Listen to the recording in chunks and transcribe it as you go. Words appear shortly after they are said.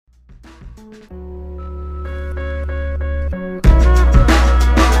Hello,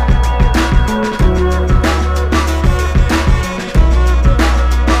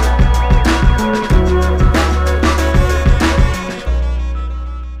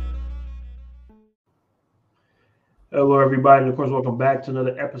 everybody, and of course, welcome back to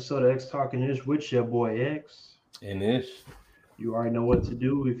another episode of X Talking Ish with your boy X. And Ish. You already know what to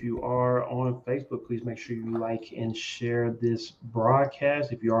do. If you are on Facebook, please make sure you like and share this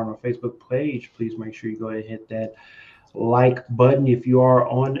broadcast. If you are on our Facebook page, please make sure you go ahead and hit that like button. If you are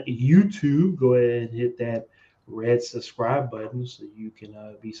on YouTube, go ahead and hit that red subscribe button so you can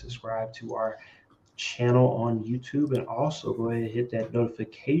be subscribed to our channel on YouTube, and also go ahead and hit that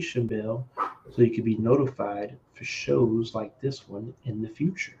notification bell so you can be notified for shows like this one in the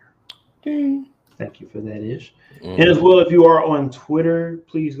future. Ding. Thank you for that, Ish. And as well, if you are on Twitter,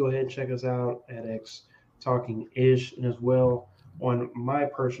 please go ahead and check us out at X Talking Ish, and as well on my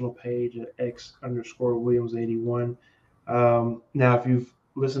personal page at X_Williams81. Now, if you've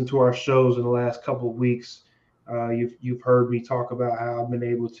listened to our shows in the last couple of weeks, you've heard me talk about how I've been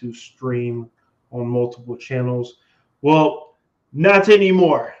able to stream on multiple channels. Well, not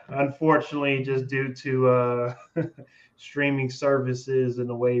anymore, unfortunately, just due to streaming services and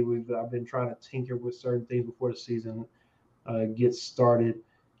the way I've been trying to tinker with certain things before the season gets started.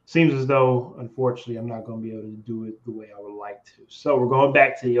 Seems as though, unfortunately, I'm not going to be able to do it the way I would like to. So we're going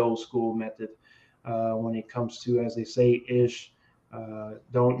back to the old school method when it comes to, as they say, Ish.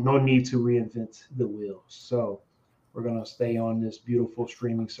 No need to reinvent the wheel. So we're going to stay on this beautiful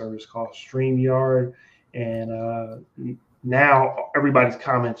streaming service called StreamYard. And now everybody's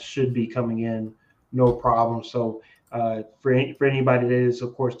comments should be coming in, no problem. So for anybody that is,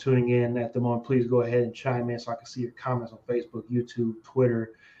 of course, tuning in at the moment, please go ahead and chime in so I can see your comments on Facebook, YouTube,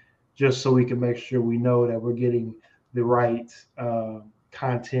 Twitter, just so we can make sure we know that we're getting the right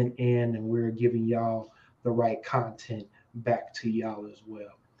content in and we're giving y'all the right content back to y'all as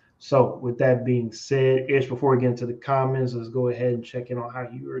well. So with that being said, Ish, before we get into the comments, let's go ahead and check in on how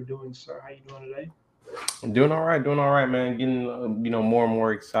you are doing, sir. How you doing today? I'm doing all right, man. Getting more and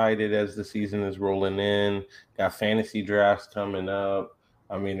more excited as the season is rolling in. Got fantasy drafts coming up.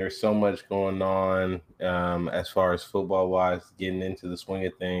 I mean, there's so much going on as far as football wise, getting into the swing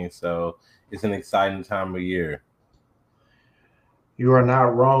of things. So it's an exciting time of year. You are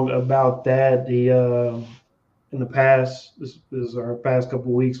not wrong about that. In the past, this is our past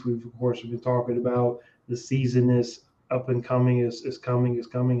couple of weeks, we've of course been talking about the season is up and coming, is coming,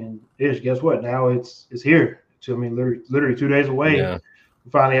 and Ish, guess what? Now it's here. So, I mean, literally 2 days away. Yeah.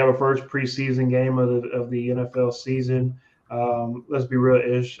 We finally have our first preseason game of the NFL season. Let's be real,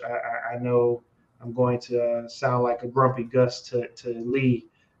 Ish. I know I'm going to sound like a grumpy Gus to Lee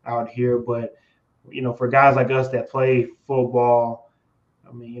out here, but for guys like us that play football,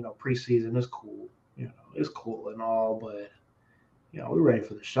 I mean, preseason is cool. It's cool and all, but we're ready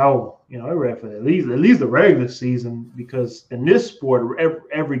for the show. We're ready for at least the regular season, because in this sport,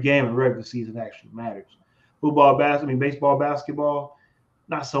 every game in regular season actually matters. Football, baseball, basketball,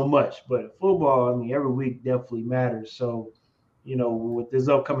 not so much, but football, every week definitely matters. So, with this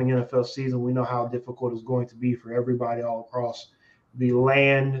upcoming NFL season, we know how difficult it's going to be for everybody all across the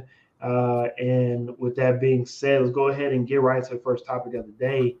land. And with that being said, let's go ahead and get right to the first topic of the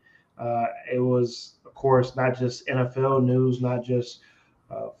day. It was, of course, not just NFL news, not just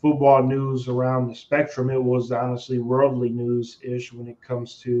football news around the spectrum. It was honestly worldly news-ish when it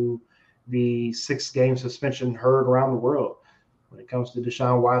comes to the 6-game suspension heard around the world. When it comes to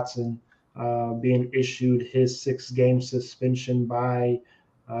Deshaun Watson being issued his 6-game suspension by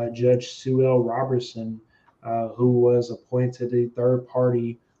Judge Sue L. Robertson, who was appointed a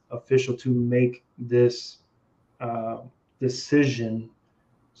third-party official to make this decision.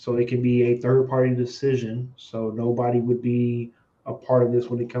 So it can be a third-party decision. So nobody would be a part of this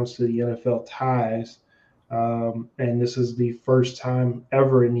when it comes to the NFL ties. And this is the first time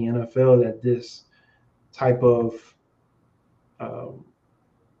ever in the NFL that this type of how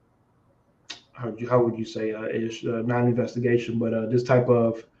would you say not investigation, but this type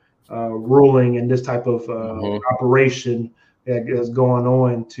of ruling and this type of operation that is going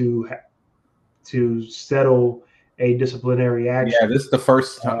on to settle a disciplinary action. Yeah, this is the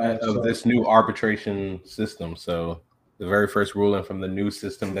first time of this new arbitration system. So the very first ruling from the new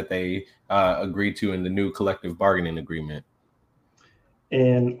system that they agreed to in the new collective bargaining agreement.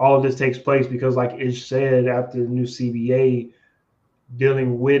 And all of this takes place because, like Ish said, after the new CBA,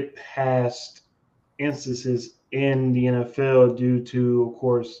 dealing with past instances in the NFL due to, of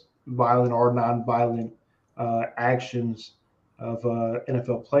course, violent or non-violent actions of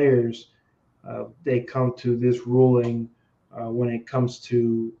NFL players, they come to this ruling when it comes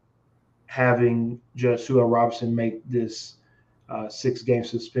to having Judge Sue Robinson make this 6-game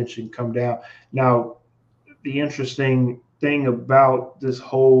suspension come down. Now, the interesting thing about this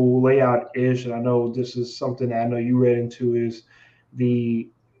whole layout is, and I know this is something that I know you read into, is the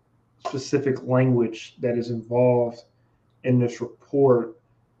specific language that is involved in this report,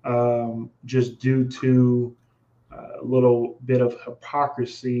 just due to a little bit of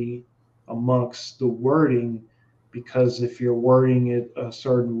hypocrisy amongst the wording. Because if you're wording it a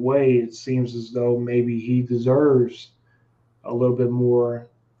certain way, it seems as though maybe he deserves a little bit more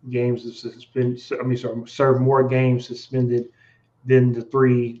games of suspension. I mean, sorry, serve more games suspended than the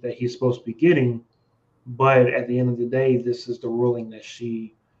 3 that he's supposed to be getting. But at the end of the day, this is the ruling that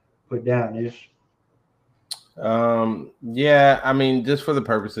she put down. Ish. Yeah, I mean, just for the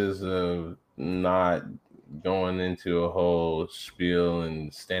purposes of not going into a whole spiel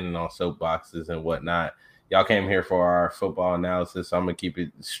and standing on soapboxes and whatnot, y'all came here for our football analysis, so I'm gonna keep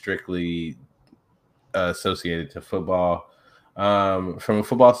it strictly associated to football. From a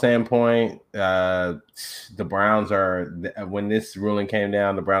football standpoint, the Browns are, when this ruling came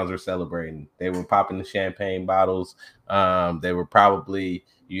down, the Browns were celebrating. They were popping the champagne bottles. They were probably,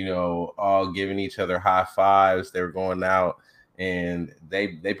 all giving each other high fives. They were going out, and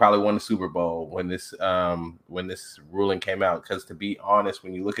they probably won the Super Bowl when this ruling came out. Because to be honest,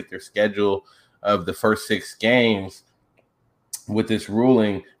 when you look at their schedule of the first 6 games with this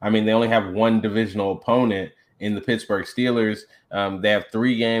ruling, I mean, they only have one divisional opponent in the Pittsburgh Steelers. They have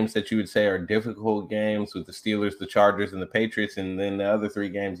 3 games that you would say are difficult games with the Steelers, the Chargers, and the Patriots. And then the other 3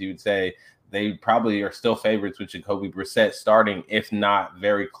 games you would say they probably are still favorites with Jacoby Brissett starting, if not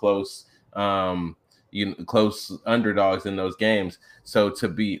very close, close underdogs in those games. So to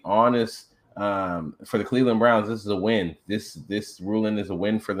be honest, for the Cleveland Browns, this is a win. This ruling is a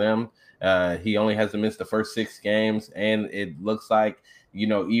win for them. He only has to miss the first 6 games, and it looks like,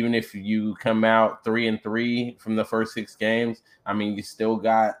 even if you come out 3-3 from the first 6 games, I mean, you still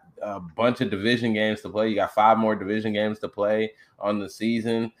got a bunch of division games to play. You got 5 more division games to play on the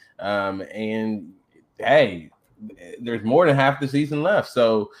season. And hey, there's more than half the season left.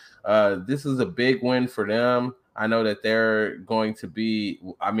 So this is a big win for them. I know that they're going to be,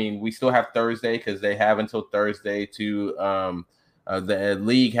 I mean, we still have Thursday because they have until Thursday to, the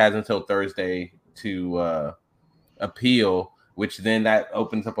league has until Thursday to appeal, which then that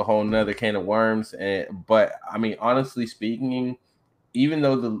opens up a whole nother can of worms. But I mean, honestly speaking, even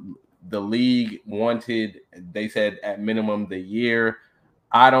though the league wanted, they said at minimum the year,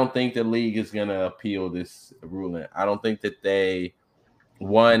 I don't think the league is going to appeal this ruling. I don't think that they,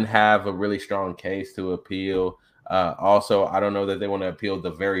 have a really strong case to appeal. Also, I don't know that they want to appeal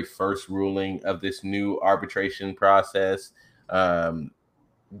the very first ruling of this new arbitration process.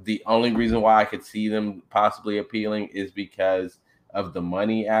 The only reason why I could see them possibly appealing is because of the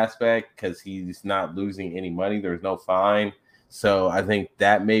money aspect, because he's not losing any money. There's no fine. So I think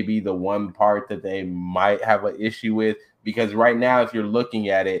that may be the one part that they might have an issue with, because right now, if you're looking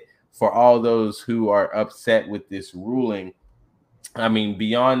at it, for all those who are upset with this ruling, I mean,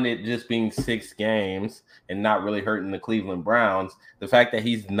 beyond it just being 6 games and not really hurting the Cleveland Browns, the fact that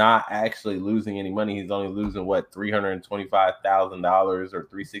he's not actually losing any money, he's only losing $325,000 or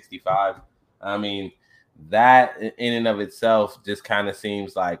 $365,000. I mean, that in and of itself just kind of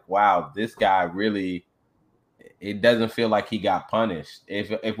seems like, wow, this guy really, it doesn't feel like he got punished.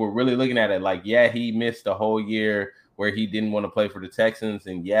 If we're really looking at it, like, yeah, he missed a whole year where he didn't want to play for the Texans,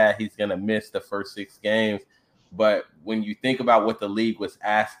 and yeah, he's gonna miss the first 6 games. But when you think about what the league was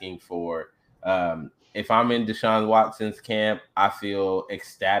asking for, if I'm in Deshaun Watson's camp, I feel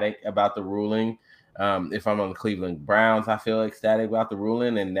ecstatic about the ruling. If I'm on the Cleveland Browns, I feel ecstatic about the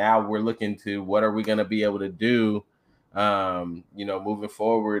ruling. And now we're looking to what are we going to be able to do, moving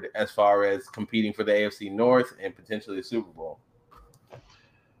forward as far as competing for the AFC North and potentially the Super Bowl.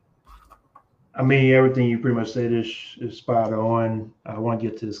 I mean, everything you pretty much said is spot on. I want to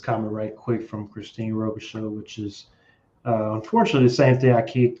get to this comment right quick from Christine Robichaud, which is unfortunately the same thing I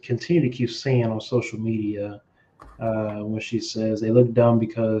continue to keep seeing on social media when she says they look dumb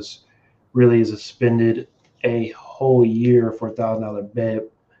because really is suspended a whole year for $1,000 bet.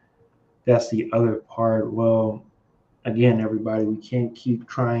 That's the other part. Well, again, everybody, we can't keep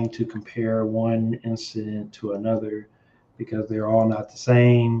trying to compare one incident to another because they're all not the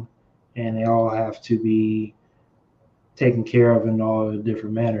same. And they all have to be taken care of in all a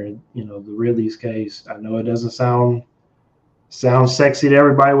different manner. The Ridley's case, I know it doesn't sound sexy to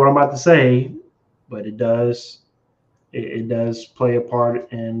everybody what I'm about to say, but it does. It does play a part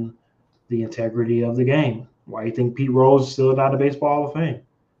in the integrity of the game. Why do you think Pete Rose is still not a Baseball Hall of Fame?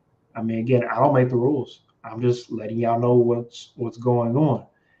 I mean, again, I don't make the rules. I'm just letting y'all know what's going on.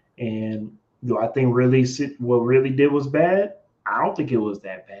 And do I think what really did was bad? I don't think it was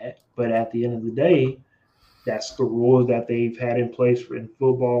that bad. But at the end of the day, that's the rules that they've had in place in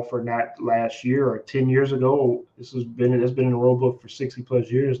football for not last year or 10 years ago. It's been in the rule book for 60 plus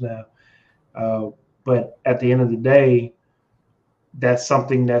years now. But at the end of the day, that's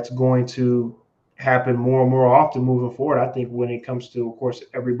something that's going to happen more and more often moving forward. I think when it comes to, of course,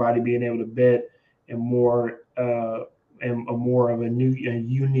 everybody being able to bet in more of a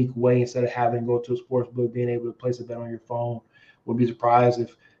unique way instead of having to go to a sports book, being able to place a bet on your phone. Would be surprised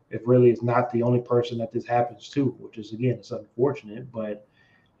if really it's not the only person that this happens to, which is again it's unfortunate, but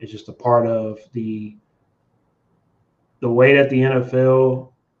it's just a part of the way that the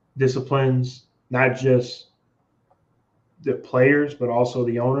NFL disciplines not just the players, but also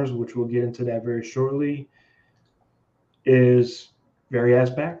the owners, which we'll get into that very shortly, is very ass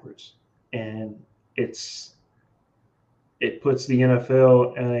backwards. And it puts the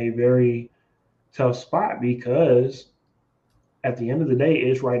NFL in a very tough spot because at the end of the day,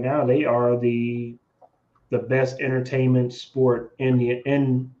 is right now they are the best entertainment sport in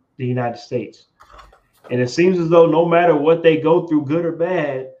the United States. And it seems as though no matter what they go through, good or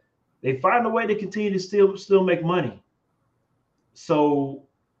bad, they find a way to continue to still make money. So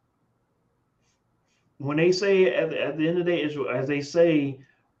when they say at the end of the day, as they say,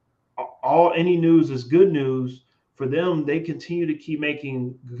 any news is good news for them. They continue to keep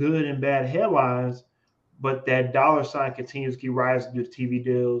making good and bad headlines, but that dollar sign continues to keep rising due to TV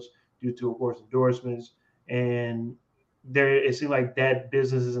deals, due to, of course, endorsements, and it seems like that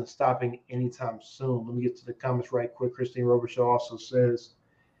business isn't stopping anytime soon. Let me get to the comments right quick. Christine Robichaud also says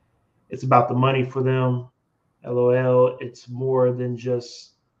it's about the money for them. LOL. It's more than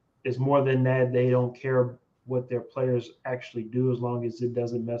that. They don't care what their players actually do as long as it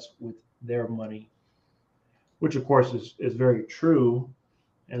doesn't mess with their money, which of course is very true.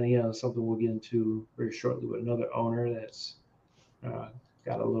 And again, something we'll get into very shortly with another owner that's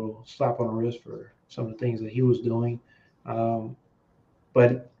got a little slap on the wrist for some of the things that he was doing.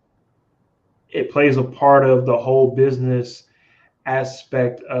 But it plays a part of the whole business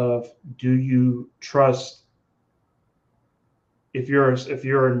aspect of, do you trust, if you're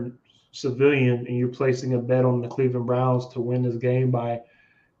a civilian and you're placing a bet on the Cleveland Browns to win this game by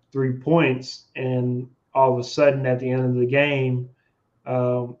 3 points, and all of a sudden at the end of the game,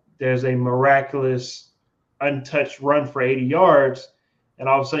 there's a miraculous untouched run for 80 yards, and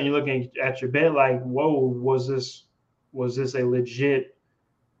all of a sudden you're looking at your bet like, whoa, was this a legit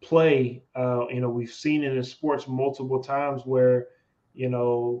play? We've seen it in sports multiple times where,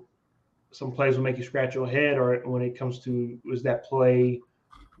 some plays will make you scratch your head, or when it comes to, was that play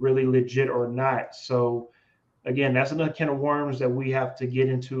really legit or not? So again, that's another can of worms that we have to get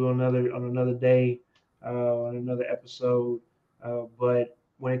into on another day, on another episode. But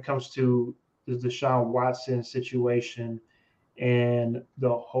when it comes to the Deshaun Watson situation and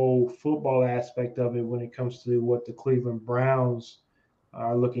the whole football aspect of it, when it comes to what the Cleveland Browns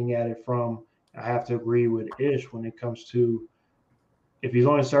are looking at it from, I have to agree with Ish when it comes to, if he's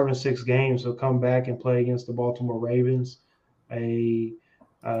only serving 6 games, he'll come back and play against the Baltimore Ravens, of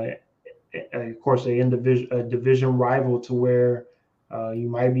course, a division rival, to where you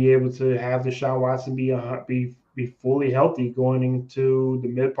might be able to have Deshaun Watson be fully healthy going into the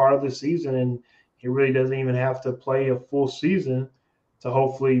mid part of the season, and he really doesn't even have to play a full season to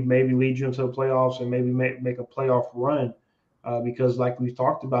hopefully maybe lead you into the playoffs and maybe make a playoff run. Because like we've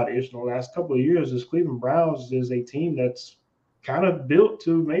talked about, in the last couple of years, this Cleveland Browns is a team that's kind of built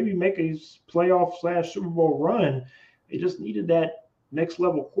to maybe make a playoff / Super Bowl run. They just needed that next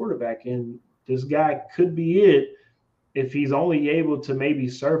level quarterback, and this guy could be it if he's only able to maybe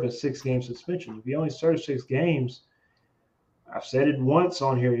serve a 6-game suspension. If he only serves 6 games, I've said it once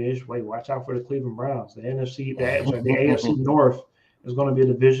on here, watch out for the Cleveland Browns. The AFC North is going to be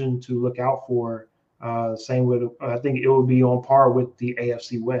a division to look out for. Same with, I think it will be on par with the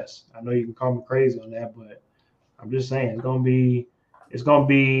AFC West. I know you can call me crazy on that, but I'm just saying it's not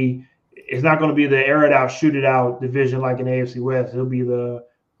going to be the air it out, shoot it out division like in AFC West. It'll be the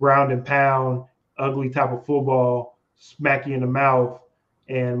ground and pound, ugly type of football, smack you in the mouth,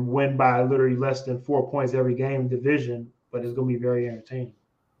 and win by literally less than 4 points every game division. But it's going to be very entertaining.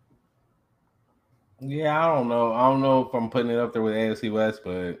 Yeah, I don't know if I'm putting it up there with AFC West,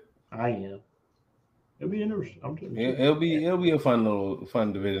 but I am. It'll be interesting. It'll be a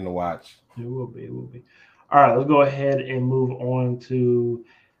fun division to watch. It will be. All right, let's go ahead and move on to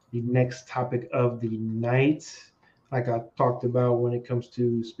the next topic of the night. Like I talked about, when it comes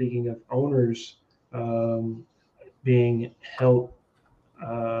to, speaking of owners being held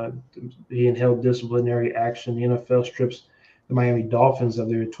disciplinary action, the NFL strips the Miami Dolphins of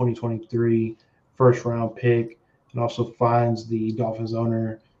their 2023 first-round pick, and also fines the Dolphins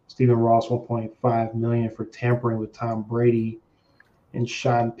owner Stephen Ross $1.5 million for tampering with Tom Brady and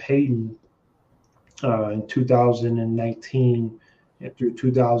Sean Payton in 2019 and through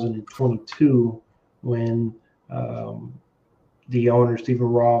 2022, when the owner Stephen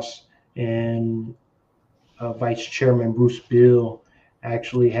Ross and Vice Chairman Bruce Beal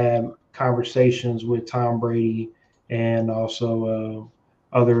actually had conversations with Tom Brady and also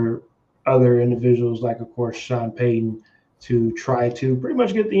other individuals, like of course Sean Payton, to try to pretty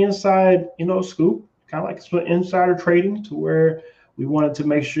much get the inside, scoop, kind of like some insider trading, to where we wanted to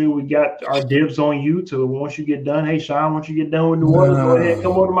make sure we got our dibs on you. To once you get done, hey Sean, once you get done with New Orleans, go ahead,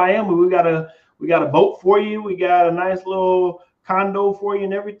 come over to Miami. We got a boat for you. We got a nice little condo for you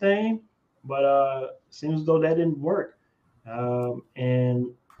and everything. But seems as though that didn't work. And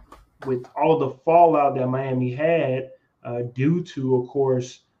with all the fallout that Miami had due to, of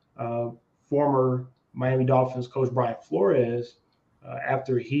course, former Miami Dolphins coach Brian Flores,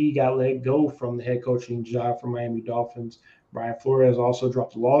 after he got let go from the head coaching job for Miami Dolphins, Brian Flores also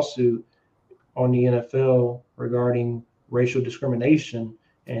dropped a lawsuit on the NFL regarding racial discrimination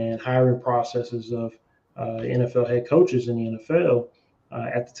and hiring processes of NFL head coaches in the NFL.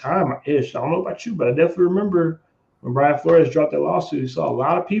 At the time, I don't know about you, but I definitely remember when Brian Flores dropped that lawsuit. You saw a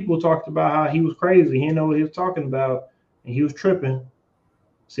lot of people talked about how he was crazy. He didn't know what he was talking about, and he was tripping.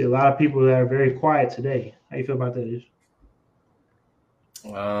 See a lot of people that are very quiet today. How you feel about that, Ish?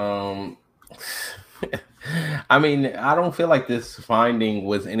 I mean, I don't feel like this finding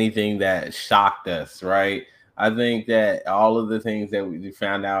was anything that shocked us, right? I think that all of the things that we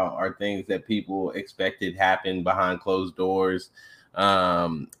found out are things that people expected happened behind closed doors.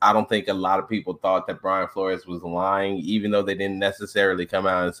 I don't think a lot of people thought that Brian Flores was lying, even though they didn't necessarily come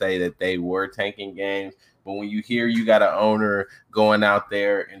out and say that they were tanking games. But when you hear you got an owner going out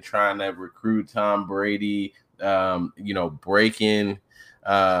there and trying to recruit Tom Brady, breaking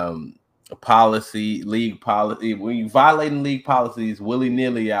league policy, when you violating league policies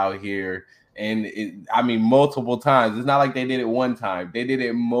willy-nilly out here, and multiple times. It's not like they did it one time. They did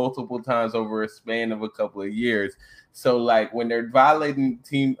it multiple times over a span of a couple of years. So, like, when they're violating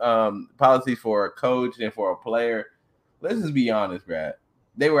team policies for a coach and for a player, let's just be honest, Brad.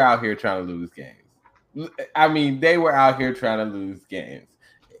 They were out here trying to lose games. They were out here trying to lose games.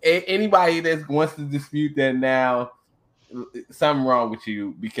 Anybody that wants to dispute that now, something wrong with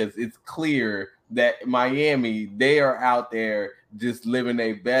you, because it's clear that Miami, they are out there just living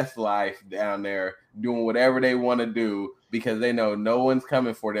their best life down there, doing whatever they want to do because they know no one's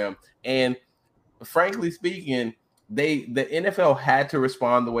coming for them. And frankly speaking, the NFL had to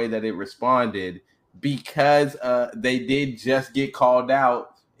respond the way that it responded because they did just get called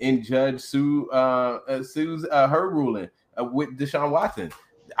out in Judge Sue's her ruling with Deshaun Watson.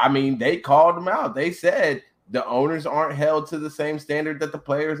 They called them out. They said the owners aren't held to the same standard that the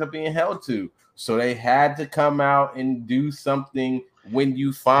players are being held to. So they had to come out and do something when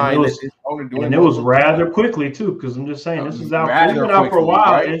you find that this owner doing it. And it was rather quickly, too, because I'm just saying, this is out. It's been out for a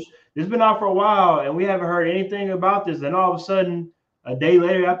while. Right? It's been out for a while, and we haven't heard anything about this. Then all of a sudden, a day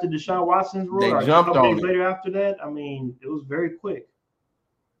later after Deshaun Watson's rule, they jumped on days later after that, it was very quick.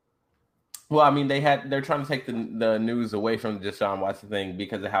 Well, they're trying to take the news away from the Deshaun Watson thing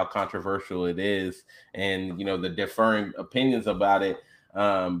because of how controversial it is and, the differing opinions about it.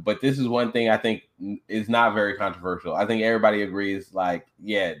 But this is one thing I think is not very controversial. I think everybody agrees, like,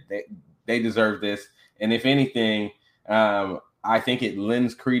 yeah, they deserve this. And if anything, I think it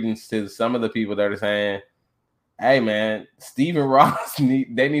lends credence to some of the people that are saying, hey, man, Stephen Ross, they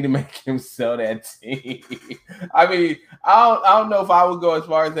need to make him sell that team. I don't know if I would go as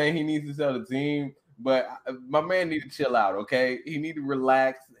far as saying he needs to sell the team, but my man need to chill out, okay? He need to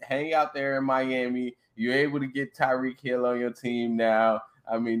relax, hang out there in Miami. You're able to get Tyreek Hill on your team now.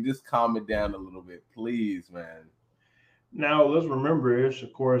 Just calm it down a little bit, please, man. Now, let's remember,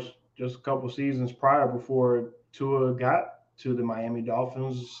 of course, just a couple seasons prior, before Tua got to the Miami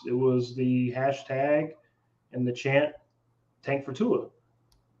Dolphins, it was the hashtag and the chant, "Tank for Tua."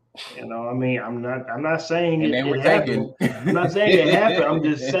 I'm not saying it happened. I'm not saying it happened. I'm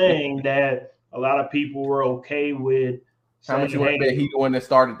just saying that a lot of people were okay with. How much you want to bet he the one that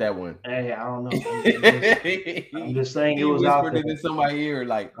started that one? Hey, I don't know. I'm just saying it was out there. He whispered it in somebody's ear,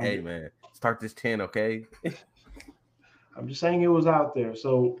 like, "Hey, man, start this 10, okay?" I'm just saying it was out there.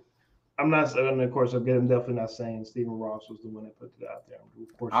 So I'm not saying, of course, I'm definitely not saying Stephen Ross was the one that put it out there.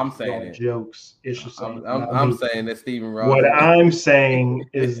 Of course, I'm saying it. Jokes. It's just saying. I'm saying that Stephen Ross. What I'm saying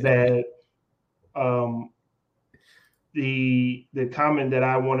is that the comment that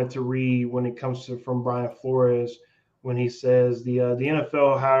I wanted to read when it comes to from Brian Flores when he says the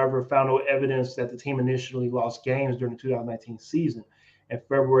NFL, however, found no evidence that the team initially lost games during the 2019 season. In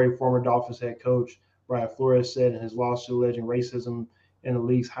February, former Dolphins head coach Brian Flores said in his lawsuit alleging racism in the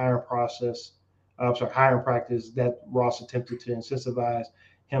league's hiring practice that Ross attempted to incentivize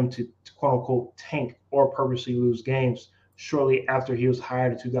him to quote unquote tank or purposely lose games shortly after he was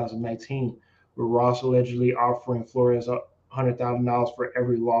hired in 2019, with Ross allegedly offering Flores $100,000 for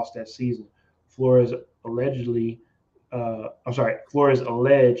every loss that season. Flores allegedly Flores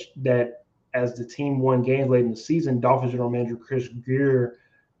alleged that as the team won games late in the season, Dolphins general manager Chris Greer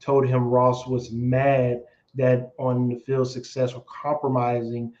told him Ross was mad that on the field success were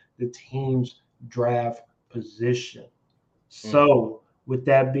compromising the team's draft position. So, with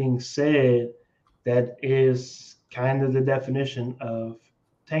that being said, that is kind of the definition of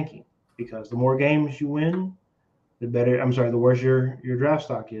tanking because the more games you win, the better. I'm sorry, the worse your draft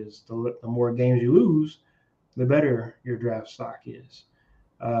stock is. The more games you lose, the better your draft stock is.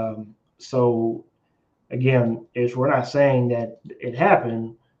 So again, we're not saying that it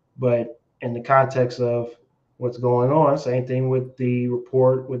happened, but in the context of what's going on, same thing with the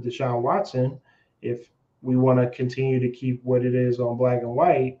report with Deshaun Watson. If we want to continue to keep what it is on black and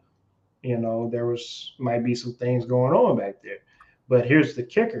white, there might be some things going on back there. But here's the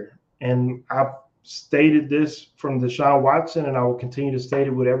kicker, and I've stated this from Deshaun Watson, and I will continue to state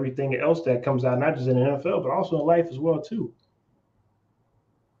it with everything else that comes out, not just in the NFL, but also in life as well too.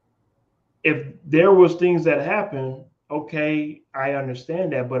 If there was things that happen, okay, I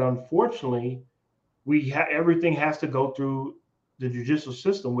understand that, but unfortunately, everything has to go through the judicial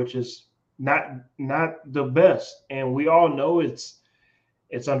system, which is not the best, and we all know it's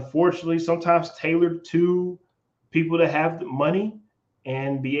unfortunately sometimes tailored to people that have the money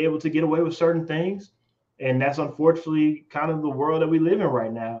and be able to get away with certain things. And that's unfortunately kind of the world that we live in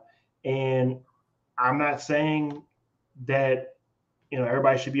right now. And I'm not saying that,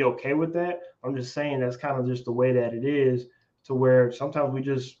 everybody should be okay with that. I'm just saying that's kind of just the way that it is, to where sometimes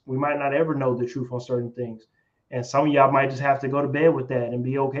we might not ever know the truth on certain things. And some of y'all might just have to go to bed with that and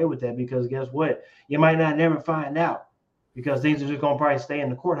be okay with that, because guess what? You might not never find out, because things are just going to probably stay in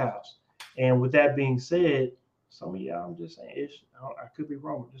the courthouse. And with that being said, some of y'all, I'm just saying, I could be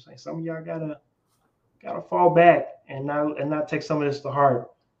wrong. I'm just saying some of y'all gotta fall back and not take some of this to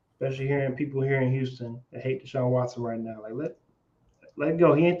heart, especially hearing people here in Houston that hate Deshaun Watson right now. Like let it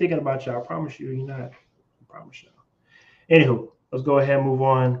go. He ain't thinking about y'all. I promise you, he's not. I promise y'all. Anywho, let's go ahead and move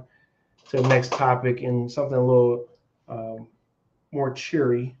on to the next topic and something a little more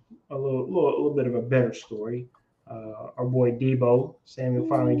cheery, a little bit of a better story. Our boy Debo Samuel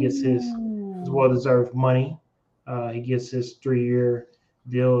finally gets his well-deserved money. He gets his 3-year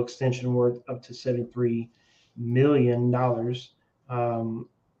deal extension worth up to $73 million. Of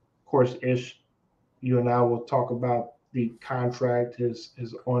course, Ish, you and I will talk about the contract, his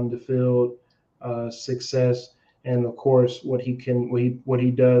on the field success, and of course what he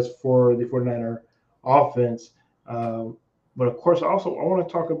does for the 49er offense. But of course, also I want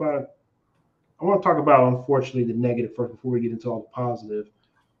to talk about unfortunately the negative first before we get into all the positive.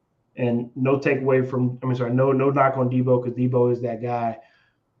 And no takeaway from, no knock on Debo, because Debo is that guy.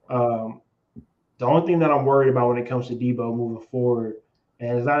 The only thing that I'm worried about when it comes to Debo moving forward,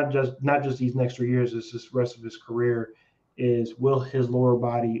 and it's not just these next 3 years, it's just the rest of his career, is will his lower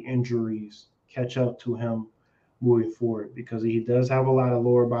body injuries catch up to him moving forward? Because he does have a lot of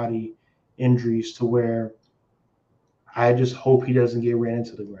lower body injuries, to where I just hope he doesn't get ran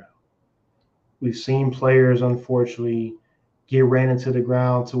into the ground. We've seen players, unfortunately, get ran into the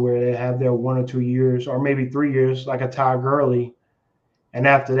ground to where they have their 1 or 2 years, or maybe 3 years, like a Todd Gurley, and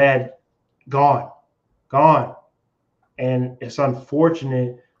after that, gone. And it's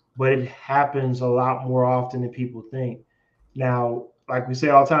unfortunate, but it happens a lot more often than people think. Now, like we say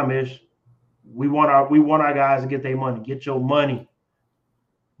all the time, Ish, we want our guys to get their money. Get your money.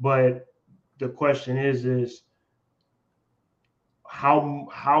 But the question is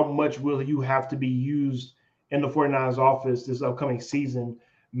how much will you have to be used in the 49ers office this upcoming season,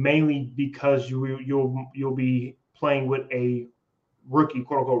 mainly because you'll be playing with a rookie,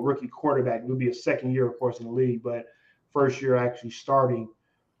 quote unquote, rookie quarterback. It would be a second year, of course, in the league, but first year actually starting.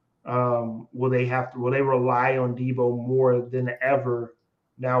 Will they rely on Debo more than ever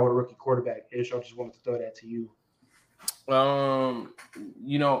now with a rookie quarterback? Ish, I just wanted to throw that to you. I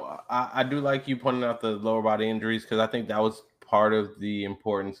do like you pointing out the lower body injuries, because I think that was part of the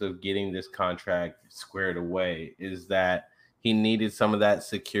importance of getting this contract squared away, is that he needed some of that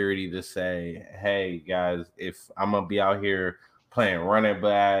security to say, hey, guys, if I'm going to be out here playing running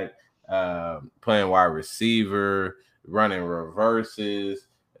back, playing wide receiver, running reverses,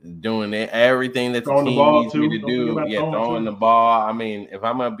 doing everything that the Throwing the team ball needs me too. to Don't forget do. about Yeah, throwing throwing too. the ball. I mean, if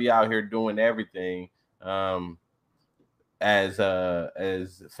I'm gonna be out here doing everything, as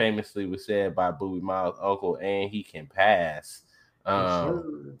famously was said by Boobie Miles' uncle, and he can pass. Yes,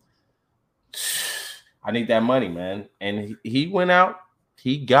 sir. I need that money, man. And he went out,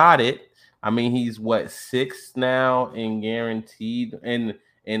 he got it. I mean, he's what, 6th now in guaranteed in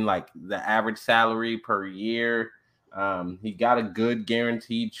like the average salary per year. He got a good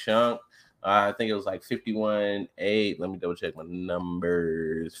guaranteed chunk. I think it was like 51.8. Let me double check my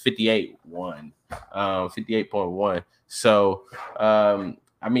numbers. 58.1. 58.1. So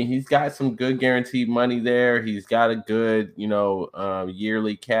I mean, he's got some good guaranteed money there. He's got a good,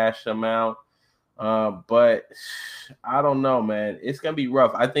 yearly cash amount. But I don't know, man. It's gonna be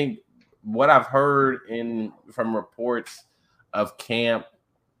rough. I think what I've heard from reports of camp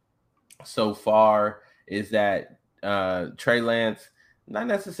so far is that Trey Lance not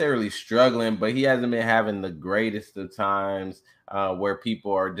necessarily struggling, but he hasn't been having the greatest of times where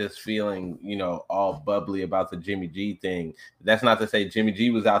people are just feeling, all bubbly about the Jimmy G thing. That's not to say Jimmy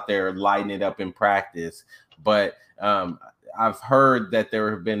G was out there lighting it up in practice, but I've heard that there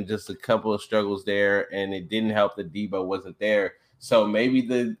have been just a couple of struggles there, and it didn't help that Debo wasn't there. So maybe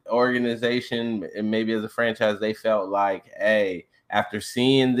the organization and maybe as a franchise, they felt like, hey, after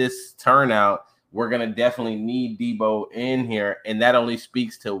seeing this turnout, we're going to definitely need Debo in here. And that only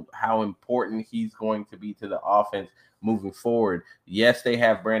speaks to how important he's going to be to the offense moving forward. Yes, they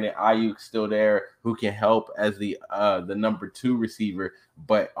have Brandon Ayuk still there who can help as the number 2 receiver.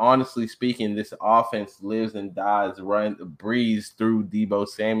 But honestly speaking, this offense lives and dies, breathes through Debo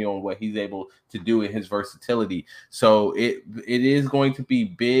Samuel and what he's able to do in his versatility. So it is going to be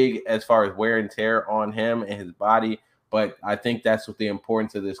big as far as wear and tear on him and his body. But I think that's what the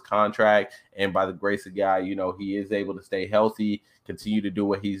importance of this contract. And by the grace of God, he is able to stay healthy, continue to do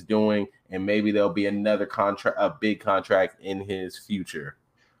what he's doing, and maybe there'll be another contract, a big contract in his future.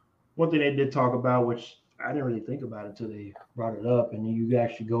 One thing they did talk about, which I didn't really think about until they brought it up, and you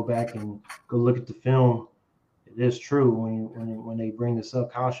actually go back and go look at the film. It is true when they bring this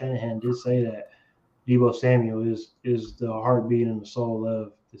up. Kyle Shanahan did say that Debo Samuel is the heartbeat and the soul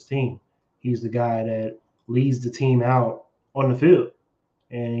of this team. He's the guy that leads the team out on the field.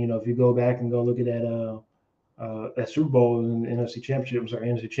 And if you go back and go look at that Super Bowl and NFC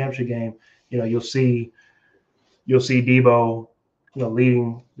Championship game, you'll see Debo,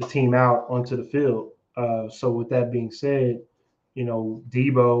 leading the team out onto the field. So with that being said,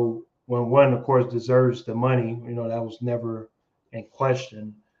 Debo, when one of course deserves the money, that was never in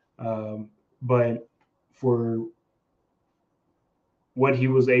question. But for what he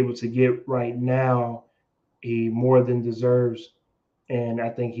was able to get right now, he more than deserves, and I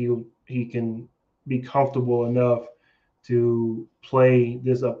think he can be comfortable enough to play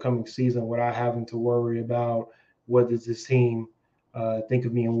this upcoming season without having to worry about what does this team think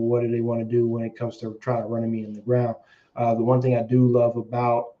of me and what do they want to do when it comes to trying to run me in the ground. The one thing I do love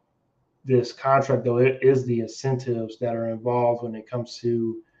about this contract, though, it is the incentives that are involved when it comes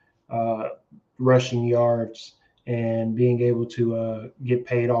to rushing yards and being able to get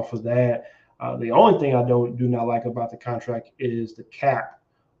paid off of that. The only thing I do not like about the contract is the cap.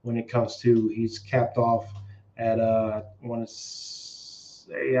 When it comes to, he's capped off at I want to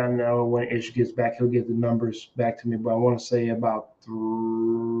say, I know when Ish gets back, he'll get the numbers back to me, but I want to say about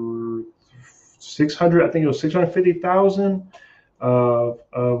 600. I think it was 650,000 of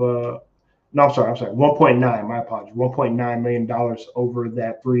no, I'm sorry, 1.9. My apologies, $1.9 million over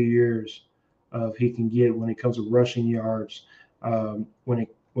that 3 years of he can get when it comes to rushing yards, when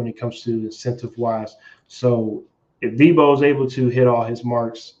it comes to incentive wise. So if Debo is able to hit all his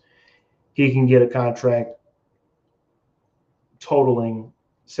marks, he can get a contract totaling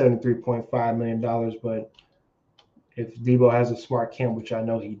 $73.5 million. But if Debo has a smart camp, which I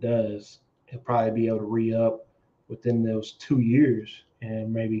know he does, he'll probably be able to re-up within those 2 years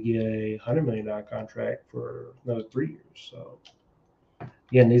and maybe get a $100 million contract for another 3 years. So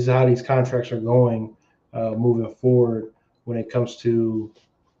again, these are how these contracts are going moving forward when it comes to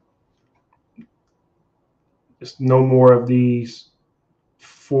it's no more of these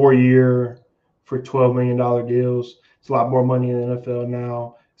 4-year for $12 million deals. It's a lot more money in the NFL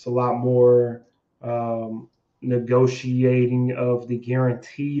now. It's a lot more negotiating of the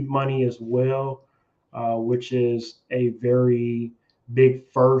guaranteed money as well, which is a very big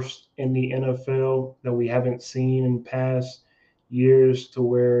first in the NFL that we haven't seen in past years, to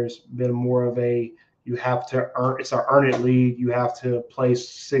where it's been more of a you have to earn. It's an earn it league. You have to play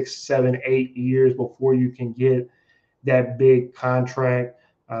 6, 7, 8 years before you can get that big contract.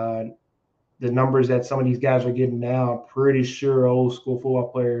 the numbers that some of these guys are getting now, I'm pretty sure old school football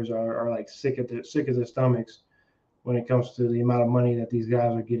players are like sick at their stomachs when it comes to the amount of money that these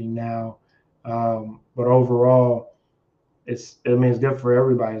guys are getting now. But overall, it's good for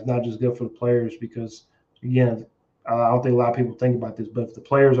everybody. It's not just good for the players because, again, I don't think a lot of people think about this, but if the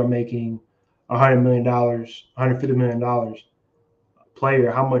players are making $100 million, $150 million player,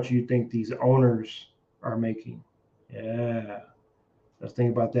 how much do you think these owners are making? Yeah. Let's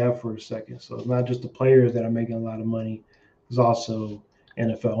think about that for a second. So it's not just the players that are making a lot of money. There's also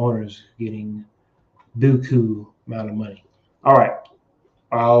NFL owners getting buku amount of money. All right.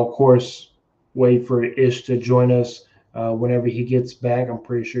 I'll, of course, wait for Ish to join us whenever he gets back. I'm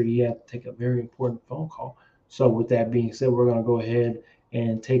pretty sure he had to take a very important phone call. So with that being said, we're going to go ahead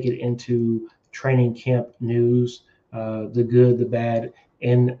and take it into training camp news, the good, the bad,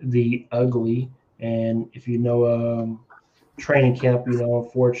 and the ugly. And if you know training camp,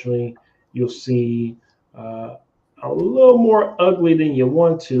 unfortunately, you'll see a little more ugly than you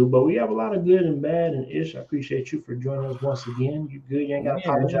want to, but we have a lot of good and bad. And Ish, I appreciate you for joining us once again. You good? You ain't got to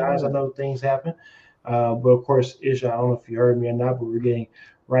apologize. I know things happen. But of course, Ish, I don't know if you heard me or not, but we're getting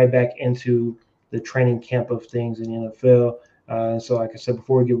right back into the training camp of things in the NFL. So like I said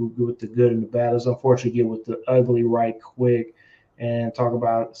before, we get with the good and the bad. Let's unfortunately get with the ugly right quick and talk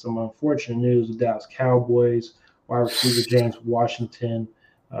about some unfortunate news with Dallas Cowboys. Wide receiver James Washington.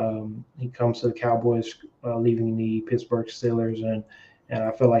 He comes to the Cowboys, leaving the Pittsburgh Steelers, and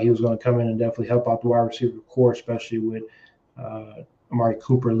I felt like he was going to come in and definitely help out the wide receiver core, especially with Amari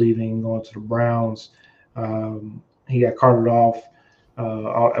Cooper leaving and going to the Browns. He got carted off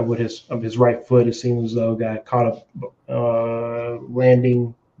with his right foot. It seems as though got caught up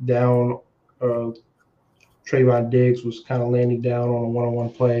landing down. Trayvon Diggs was kind of landing down on a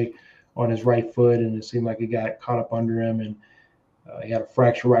one-on-one play on his right foot, and it seemed like it got caught up under him, and he had a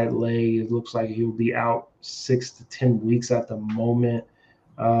fractured right leg. It looks like he'll be out 6 to 10 weeks at the moment.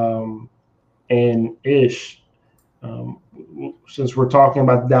 And Ish, since we're talking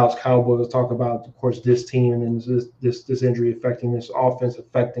about the Dallas Cowboys, let's talk about, of course, this team and this injury affecting this offense,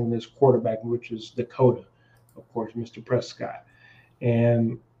 affecting this quarterback, which is Dakota, of course, Mr. Prescott.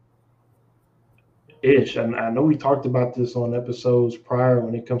 And Ish, and I know we talked about this on episodes prior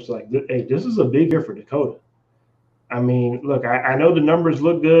when it comes to hey, this is a big year for Dakota. I mean, look, I know the numbers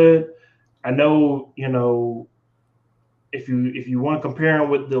look good. I know, if you want to compare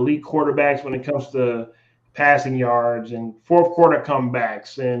him with the elite quarterbacks when it comes to passing yards and fourth quarter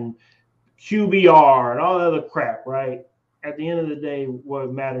comebacks and QBR and all that other crap, right? At the end of the day,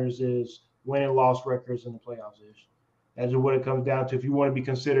 what matters is win and loss records in the playoffs. That's what it comes down to. If you want to be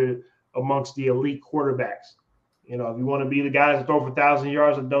considered amongst the elite quarterbacks, if you want to be the guys that throw for 1,000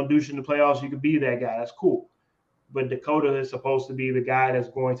 yards and don't do shit in the playoffs, you can be that guy. That's cool. But Dakota is supposed to be the guy that's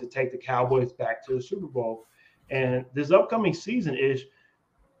going to take the Cowboys back to the Super Bowl. And this upcoming season is,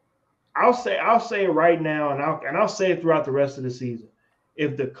 I'll say it right now, and I'll say it throughout the rest of the season.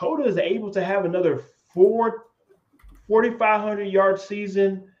 If Dakota is able to have another 4,500 yard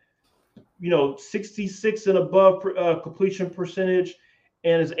season, 66 and above completion percentage,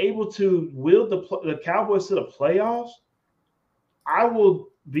 and is able to wield the Cowboys to the playoffs, I will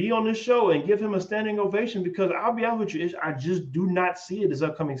be on this show and give him a standing ovation, because I'll be honest with you, I just do not see it this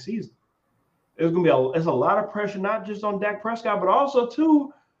upcoming season. There's going to be a lot of pressure, not just on Dak Prescott, but also,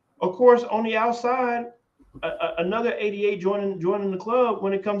 too, of course, on the outside, another 88 joining the club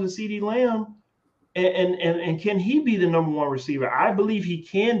when it comes to CeeDee Lamb. And can he be the number one receiver? I believe he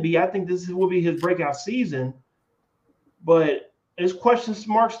can be. I think this will be his breakout season. But there's question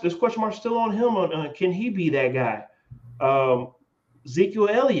marks still on him. Can he be that guy? Ezekiel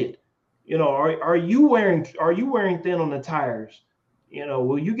Elliott, are you wearing thin on the tires?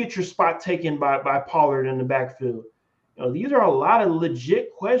 Will you get your spot taken by Pollard in the backfield? These are a lot of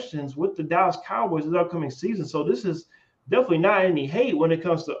legit questions with the Dallas Cowboys this upcoming season. So this is definitely not any hate when it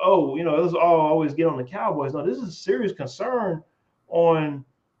comes to, let's all always get on the Cowboys. No, this is a serious concern on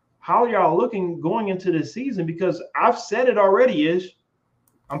how y'all looking going into this season, because I've said it already,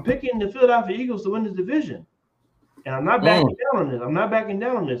 I'm picking the Philadelphia Eagles to win the division. And I'm not backing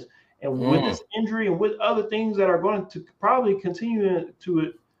down on this. And with this injury and with other things that are going to probably continue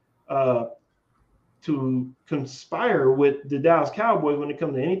to conspire with the Dallas Cowboys when it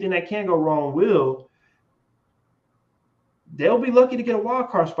comes to anything that can go wrong, they'll be lucky to get a wild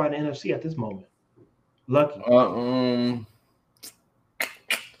card spot in the NFC at this moment. Lucky.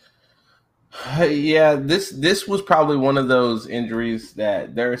 Yeah, this was probably one of those injuries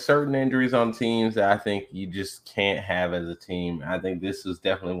that there are certain injuries on teams that I think you just can't have as a team. I think this is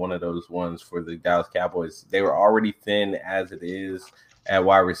definitely one of those ones for the Dallas Cowboys. They were already thin as it is. at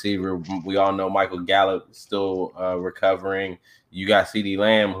wide receiver. We all know Michael Gallup still recovering. You got CeeDee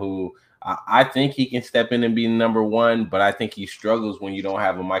Lamb, who I think he can step in and be number one, but I think he struggles when you don't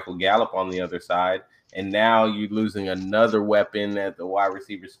have a Michael Gallup on the other side. And now you're losing another weapon at the wide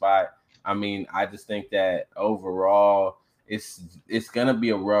receiver spot. I mean, I just think that overall it's gonna be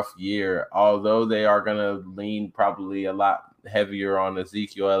a rough year. Although they are gonna lean probably a lot heavier on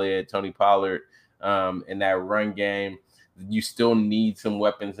Ezekiel Elliott, Tony Pollard, in that run game. You still need some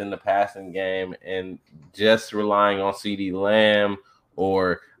weapons in the passing game, and just relying on CeeDee Lamb,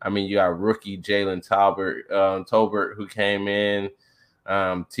 or I mean, you got rookie Jalen Tolbert who came in.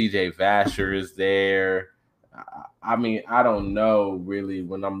 TJ Vasher is there. I mean, I don't know really.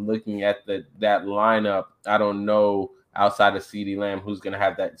 When I'm looking at that lineup, I don't know outside of CeeDee Lamb who's going to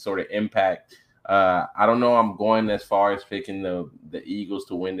have that sort of impact. I don't know. I'm going as far as picking the Eagles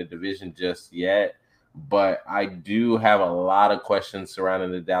to win the division just yet, but I do have a lot of questions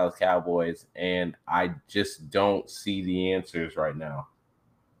surrounding the Dallas Cowboys, and I just don't see the answers right now.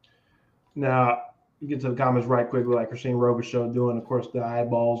 Now, you get to the comments right quickly, like Christine Robichaux doing, of course, the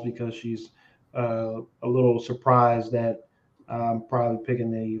eyeballs because she's a little surprised that I'm probably picking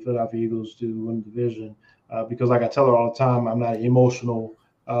the Philadelphia Eagles to win the division because, like I tell her all the time, I'm not an emotional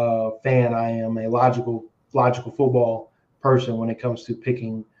fan. I am a logical football person when it comes to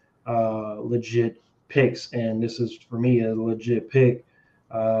picking legit picks, and this is for me a legit pick.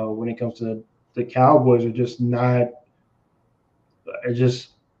 When it comes to the Cowboys, are just not. Just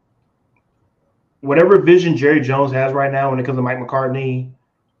whatever vision Jerry Jones has right now when it comes to Mike McCartney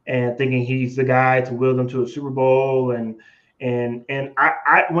and thinking he's the guy to will them to a Super Bowl, and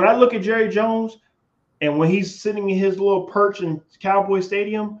I when I look at Jerry Jones and when he's sitting in his little perch in Cowboy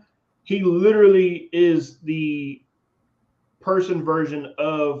Stadium, he literally is the person version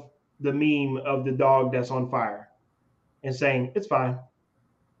of the meme of the dog that's on fire and saying it's fine,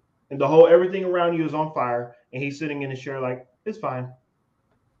 and the whole everything around you is on fire, and he's sitting in his chair like it's fine.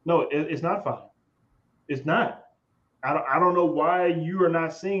 No, it's not fine. It's not. I don't know why you are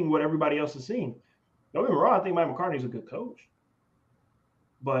not seeing what everybody else is seeing. Don't get me wrong. I think Mike McCartney's a good coach,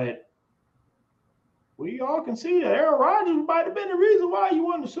 but we all can see that Aaron Rodgers might have been the reason why you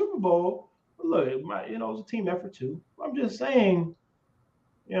won the Super Bowl. But look, it was a team effort too. I'm just saying,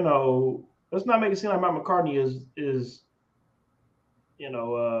 let's not make it seem like Mike McCartney is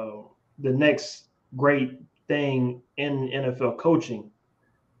the next great thing in NFL coaching.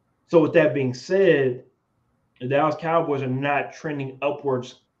 So with that being said, the Dallas Cowboys are not trending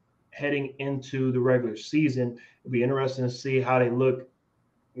upwards heading into the regular season. It'll be interesting to see how they look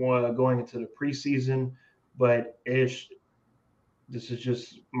going into the preseason. But this is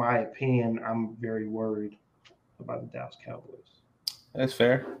just my opinion. I'm very worried about the Dallas Cowboys. That's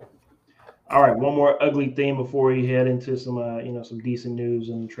fair. All right, one more ugly thing before we head into some some decent news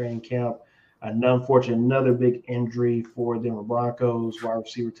in the training camp. Unfortunately, another big injury for the Denver Broncos. Wide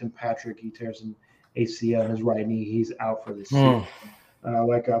receiver Tim Patrick, he tears an ACL in his right knee. He's out for the season.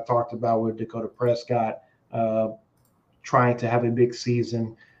 Like I talked about with Dakota Prescott, trying to have a big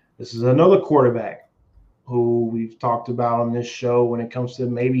season. This is another quarterback who we've talked about on this show when it comes to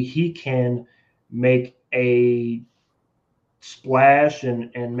maybe he can make a splash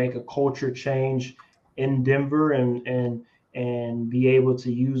and make a culture change in Denver and be able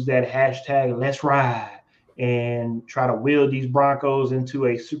to use that hashtag Let's Ride and try to wheel these Broncos into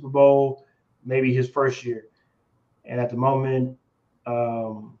a Super Bowl, maybe his first year. And at the moment,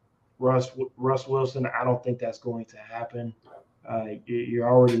 Russ Wilson, I don't think that's going to happen. You're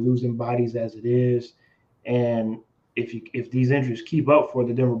already losing bodies as it is, and if these injuries keep up for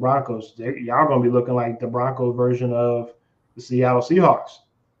the Denver Broncos, y'all gonna be looking like the Broncos version of the Seattle Seahawks.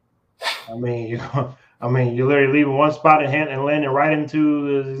 I mean, you're literally leaving one spot and landing right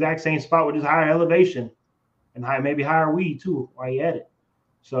into the exact same spot with just higher elevation and maybe higher weed too while you at it.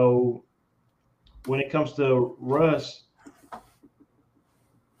 So when it comes to Russ,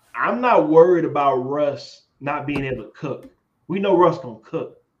 I'm not worried about Russ not being able to cook. We know Russ gonna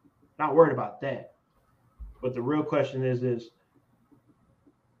cook. Not worried about that. But the real question is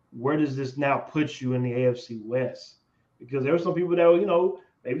where does this now put you in the AFC West? Because there are some people that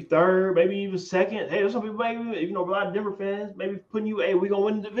maybe third, maybe even second. Hey, there's some people maybe a lot of Denver fans maybe putting you, hey, we're gonna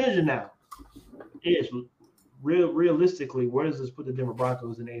win the division now. It's realistically, where does this put the Denver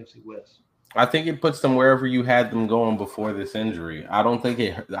Broncos in the AFC West? I think it puts them wherever you had them going before this injury. I don't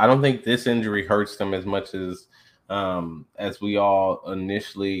think this injury hurts them as much as we all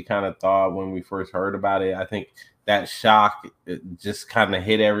initially kind of thought when we first heard about it. I think that shock just kind of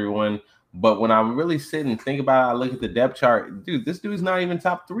hit everyone. But when I really sit and think about it, I look at the depth chart. Dude, this dude's not even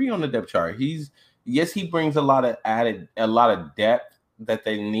top 3 on the depth chart. He brings a lot of depth, that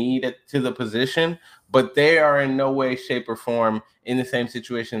they need to the position, but they are in no way, shape, or form in the same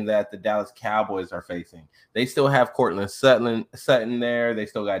situation that the Dallas Cowboys are facing. They still have Cortland Sutton there. They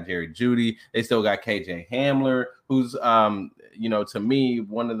still got Jerry Jeudy. They still got KJ Hamler, who's to me,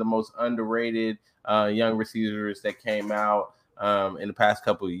 one of the most underrated young receivers that came out in the past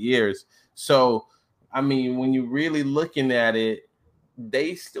couple of years. So, I mean, when you're really looking at it,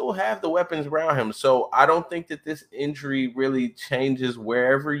 they still have the weapons around him. So I don't think that this injury really changes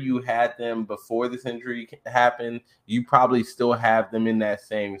wherever you had them before this injury happened. You probably still have them in that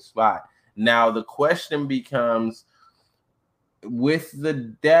same spot. Now, the question becomes, with the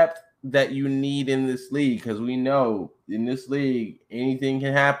depth that you need in this league, because we know in this league, anything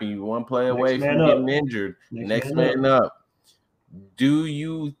can happen. You one play away from getting injured. Next man up. Do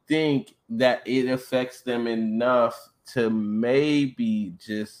you think that it affects them enough to maybe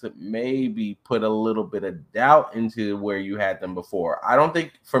put a little bit of doubt into where you had them before? I don't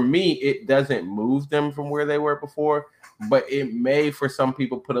think, for me, it doesn't move them from where they were before, but it may, for some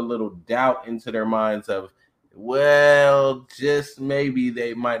people, put a little doubt into their minds of, well, just maybe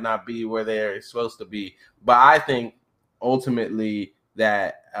they might not be where they're supposed to be. But I think ultimately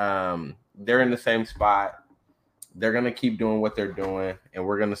that they're in the same spot. They're going to keep doing what they're doing, and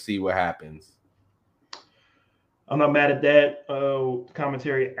we're going to see what happens. I'm not mad at that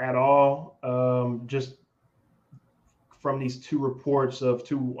commentary at all. Just from these two reports of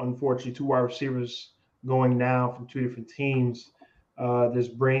two wide receivers going down from two different teams, this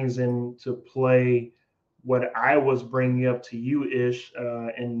brings into play what I was bringing up to you, Ish,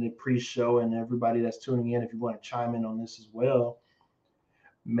 in the pre-show, and everybody that's tuning in, if you want to chime in on this as well.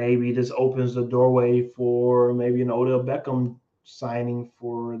 Maybe this opens the doorway for maybe an Odell Beckham signing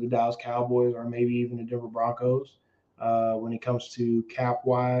for the Dallas Cowboys, or maybe even the Denver Broncos. When it comes to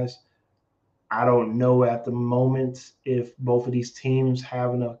cap-wise, I don't know at the moment if both of these teams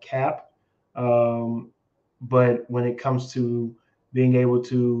have enough cap. But when it comes to being able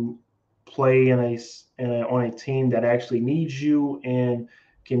to play on a team that actually needs you and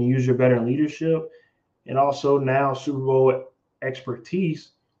can use your veteran leadership, and also now Super Bowl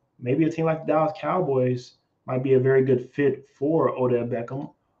expertise, maybe a team like the Dallas Cowboys might be a very good fit for Odell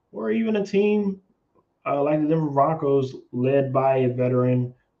Beckham, or even a team like the Denver Broncos, led by a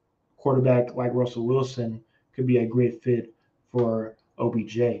veteran quarterback like Russell Wilson, could be a great fit for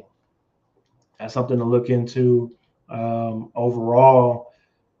OBJ. That's something to look into. Overall,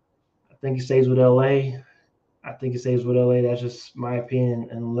 I think he stays with LA. That's just my opinion,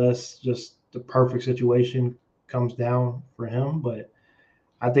 unless just the perfect situation comes down for him. But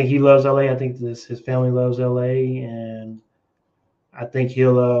I think he loves LA. I think his family loves LA, and I think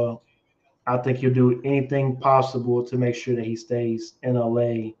he'll do anything possible to make sure that he stays in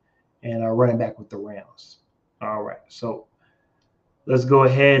LA and running back with the Rams. All right, so let's go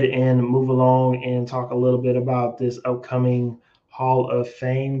ahead and move along and talk a little bit about this upcoming Hall of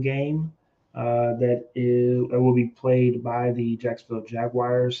Fame game that will be played by the Jacksonville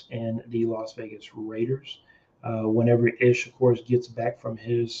Jaguars and the Las Vegas Raiders. Whenever Ish, of course, gets back from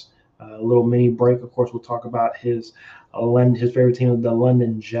his little mini break, of course, we'll talk about his favorite team, the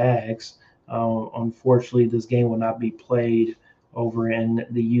London Jags. Unfortunately, this game will not be played over in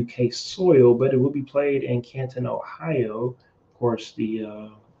the UK soil, but it will be played in Canton, Ohio. Of course, the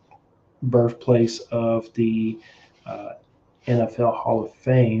birthplace of the NFL Hall of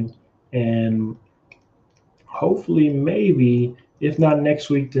Fame. And hopefully, maybe, if not next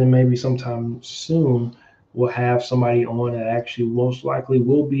week, then maybe sometime soon, we'll have somebody on that actually most likely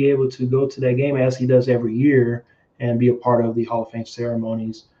will be able to go to that game, as he does every year, and be a part of the Hall of Fame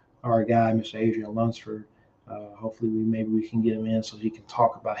ceremonies. Our guy, Mr. Adrian Lunsford. Hopefully, we can get him in so he can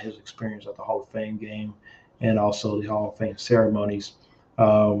talk about his experience at the Hall of Fame game and also the Hall of Fame ceremonies.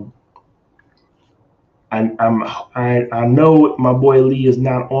 I know my boy Lee is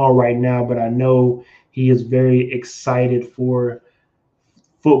not on right now, but I know he is very excited for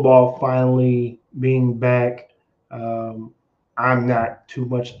football finally being back. I'm not too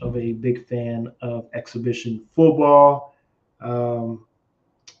much of a big fan of exhibition football.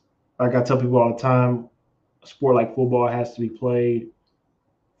 Like I tell people all the time, a sport like football has to be played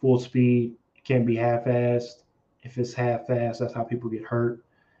full speed. It can't be half-assed. If it's half-assed, that's how people get hurt.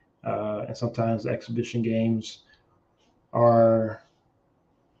 And sometimes exhibition games are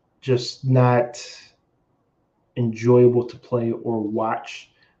just not enjoyable to play or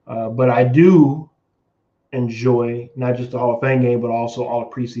watch. But I do enjoy not just the Hall of Fame game, but also all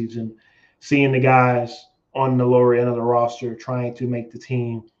the preseason, seeing the guys on the lower end of the roster trying to make the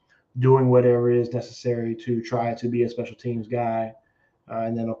team, doing whatever is necessary to try to be a special teams guy.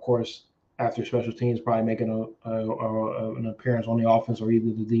 And then, of course, after special teams, probably making an appearance on the offense or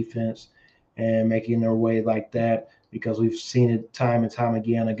either the defense and making their way like that, because we've seen it time and time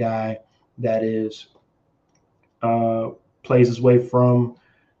again. A guy that is plays his way from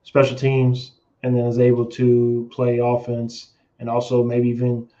special teams and then is able to play offense and also maybe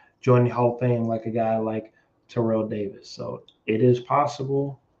even join the Hall of Fame like a guy like Terrell Davis. So it is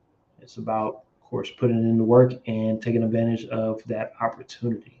possible. It's about, of course, putting in the work and taking advantage of that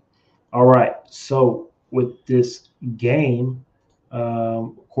opportunity. All right. So with this game,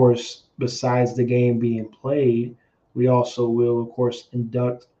 of course, besides the game being played, we also will, of course,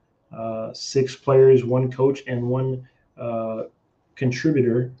 induct 6 players, 1 coach, and 1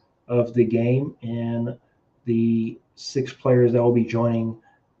 contributor of the game. And the 6 players that will be joining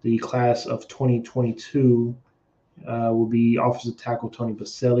the class of 2022 will be offensive tackle Tony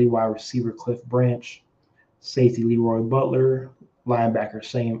Baselli, wide receiver Cliff Branch, safety Leroy Butler, linebacker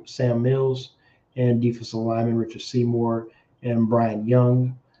Sam Mills, and defensive lineman Richard Seymour and Brian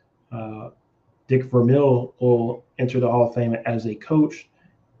Young. Dick Vermeil will enter the Hall of Fame as a coach,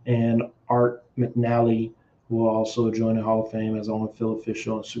 and Art McNally will also join the Hall of Fame as on-field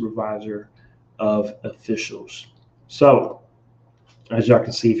official and supervisor of officials. So, as y'all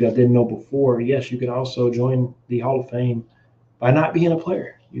can see, if y'all didn't know before, yes, you can also join the Hall of Fame by not being a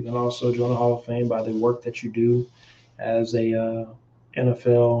player. You can also join the Hall of Fame by the work that you do as a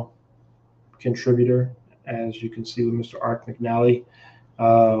NFL contributor, as you can see with Mr. Art McNally.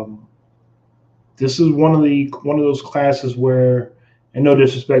 This is one of those classes where, and no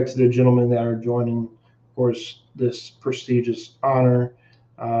disrespect to the gentlemen that are joining, of course, this prestigious honor.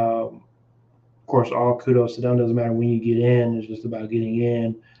 Of course, all kudos to them. Doesn't matter when you get in; it's just about getting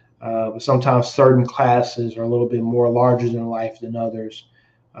in. But sometimes certain classes are a little bit more larger than life than others,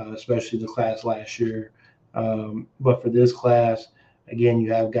 especially the class last year. But for this class, again,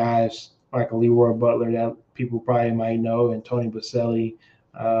 you have guys like a Leroy Butler that people probably might know, and Tony Baselli.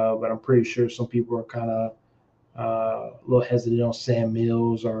 But I'm pretty sure some people are kind of a little hesitant on Sam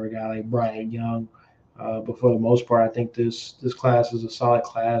Mills or a guy like Brian Young. But for the most part, I think this class is a solid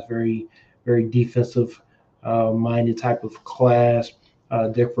class, very, very defensive minded type of class.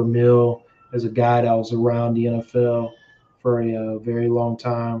 Dick Vermeil is a guy that was around the NFL for a very long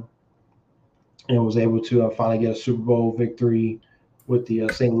time and was able to finally get a Super Bowl victory with the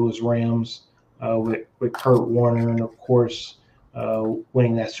St. Louis Rams with Kurt Warner, and of course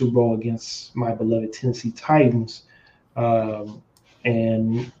winning that Super Bowl against my beloved Tennessee Titans.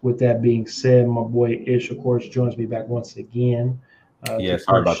 And with that being said, my boy Ish, of course, joins me back once again. Sorry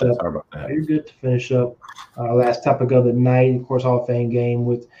about that. You're good to finish up. Last topic of the night, of course, Hall of Fame game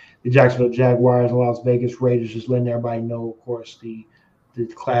with the Jacksonville Jaguars and Las Vegas Raiders. Just letting everybody know, of course, the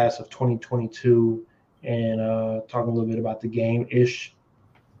class of 2022, and talking a little bit about the game. Ish.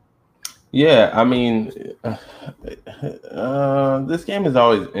 Yeah, I mean, this game is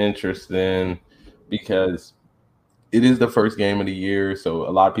always interesting because it is the first game of the year, so a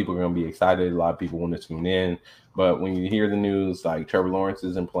lot of people are going to be excited. A lot of people want to tune in. But when you hear the news, like Trevor Lawrence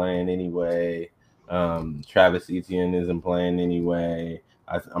isn't playing anyway, Travis Etienne isn't playing anyway,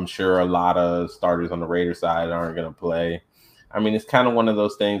 I'm sure a lot of starters on the Raiders side aren't going to play. I mean, it's kind of one of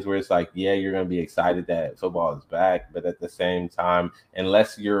those things where it's like, yeah, you're going to be excited that football is back, but at the same time,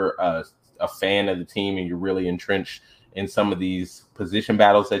 unless you're a fan of the team and you're really entrenched in some of these position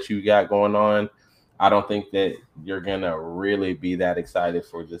battles that you got going on, I don't think that you're going to really be that excited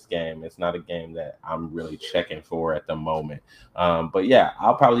for this game. It's not a game that I'm really checking for at the moment. But yeah,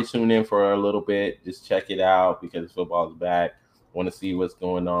 I'll probably tune in for a little bit, just check it out because football is back. Want to see what's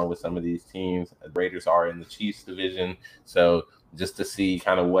going on with some of these teams. The Raiders are in the Chiefs division, so just to see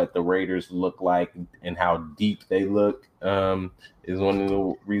kind of what the Raiders look like and how deep they look is one of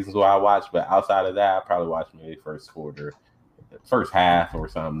the reasons why I watch. But outside of that, I probably watch maybe first quarter, first half or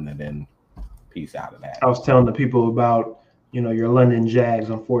something, and then peace out of that. I was telling the people about, your London Jags,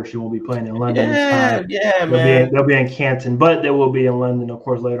 unfortunately, won't be playing in London this time. Yeah, man. They'll be in Canton, but they will be in London, of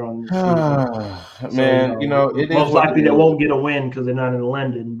course, later on in the season. Man, it most is likely they won't get a win because they're not in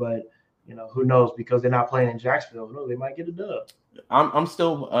London, but who knows, because they're not playing in Jacksonville. Who knows, they might get a dub. I'm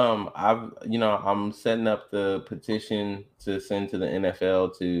still I'm setting up the petition to send to the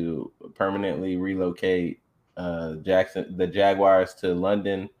NFL to permanently relocate the Jaguars to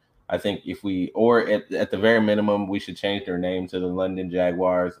London. I think if at the very minimum, we should change their name to the London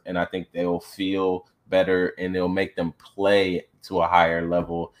Jaguars, and I think they'll feel better and they'll make them play to a higher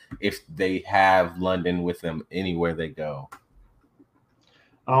level if they have London with them anywhere they go.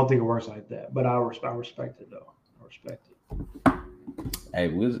 I don't think it works like that, but I respect it, though. I respect it. Hey,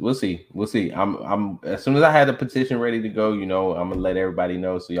 we'll see. We'll see. I'm as soon as I had the petition ready to go, I'm gonna let everybody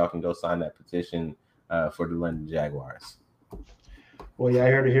know so y'all can go sign that petition for the London Jaguars. Well, yeah, I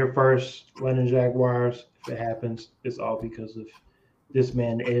heard it here first. London Jaguars. If it happens, it's all because of this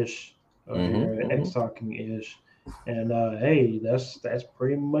man Ish over here at X Talking Ish. And hey, that's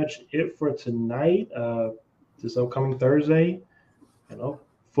pretty much it for tonight. This upcoming Thursday,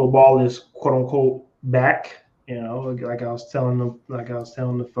 football is quote unquote back. Like I was telling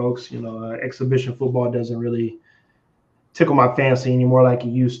the folks, exhibition football doesn't really tickle my fancy anymore like it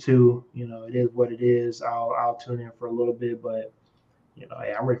used to. It is what it is. I'll tune in for a little bit, but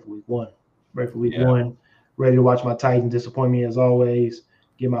hey, I'm ready for week one. Ready to watch my Titans disappoint me as always,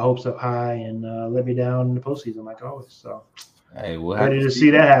 get my hopes up high, and let me down in the postseason like always. So, hey, we'll ready to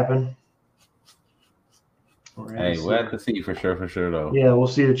see that happen. Hey, we'll have to see for sure though. Yeah, we'll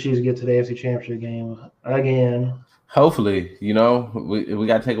see the Chiefs get to the AFC Championship game again. Hopefully, we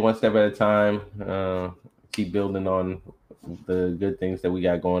got to take it one step at a time. Keep building on the good things that we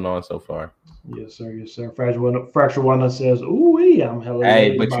got going on so far. Yes, sir. Fracture Walnut says, "Ooh, I'm hella."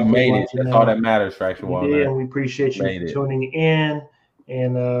 Hey, but you made it. That's all that matters, Fracture Walnut. We did, and we appreciate you tuning in.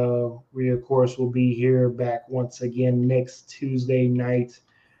 And we, of course, will be here back once again next Tuesday night,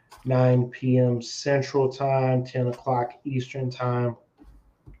 9 p.m. Central Time, 10 o'clock Eastern Time.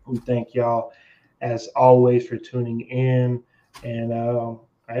 We thank y'all, as always, for tuning in. And,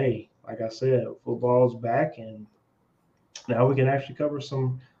 hey, like I said, football's back, and now we can actually cover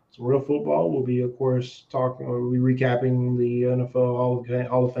some real football. We'll be, of course, we'll be recapping the NFL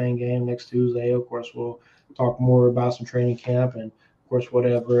Hall of Fame game next Tuesday. Of course, we'll talk more about some training camp and, of course,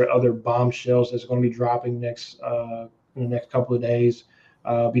 whatever other bombshells that's going to be dropping in the next couple of days.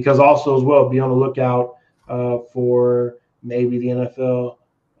 Because also as well, be on the lookout for maybe the NFL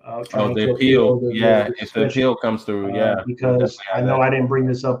trying to appeal. If the appeal comes through, because I know I didn't bring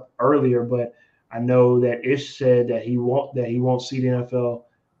this up earlier, but I know that Ish said that he won't see the NFL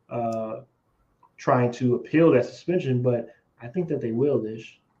trying to appeal that suspension, but I think that they will,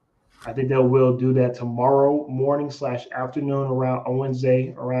 Ish. I think they will do that tomorrow morning / afternoon on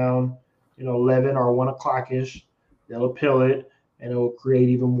Wednesday around 11 or 1 o'clock ish. They'll appeal it, and it will create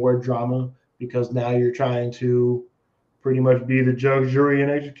even more drama because now you're trying to pretty much be the judge, jury,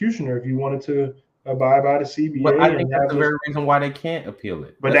 and executioner if you wanted to abide by the CBA. But I think that's the very reason why they can't appeal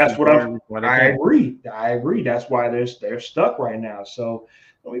it. But that's what I agree. That's why they're stuck right now. So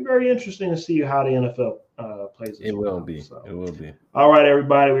it'll be very interesting to see how the NFL plays. It will be. All right,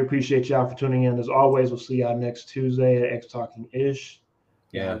 everybody. We appreciate y'all for tuning in. As always, we'll see y'all next Tuesday at X Talking Ish.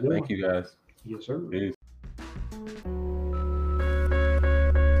 Yeah, thank you guys. Yes, sir. Peace.